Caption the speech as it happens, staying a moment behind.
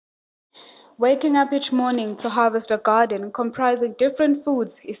Waking up each morning to harvest a garden comprising different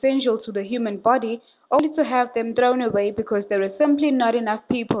foods essential to the human body, only to have them thrown away because there is simply not enough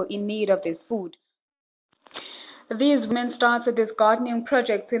people in need of this food. These women started this gardening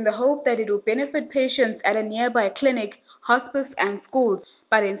project in the hope that it will benefit patients at a nearby clinic, hospice and schools,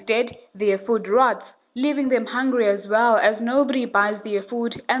 but instead their food rots, leaving them hungry as well as nobody buys their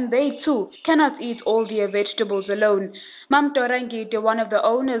food and they too cannot eat all their vegetables alone. Mam Torangite, one of the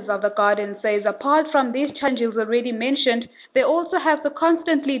owners of the garden, says apart from these challenges already mentioned, they also have to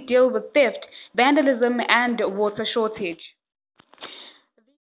constantly deal with theft, vandalism and water shortage.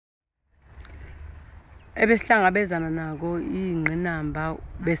 Ebesihlangabezana nako ingqinamba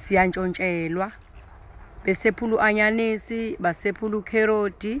besiyantshontshelwa besephula uanyanisi basephula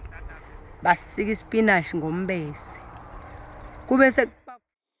ukheroti basika ispinach ngombese kubese.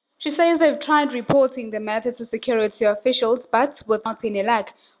 She says they've tried reporting the matter to security officials, but without any luck.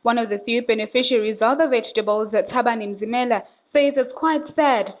 One of the few beneficiaries of the vegetables, Thabani Mzimela, says it's quite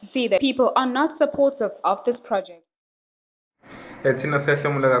sad to see that people are not supportive of this project. Thina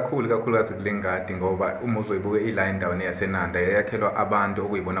siyahlomula kakhulukazi kule ngadi ngoba uma uzoyibuka ila endaweni yaseNanda yakhelwa abantu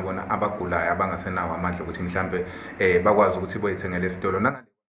okuyibona bona abagulayo abangasenawo amandla ukuthi mhlambe bakwazi ukuthi boyithengele esitolo.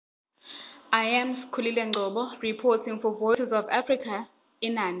 I am Skhulile Ngcobo reporting for Voices of Africa,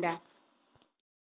 Inanda.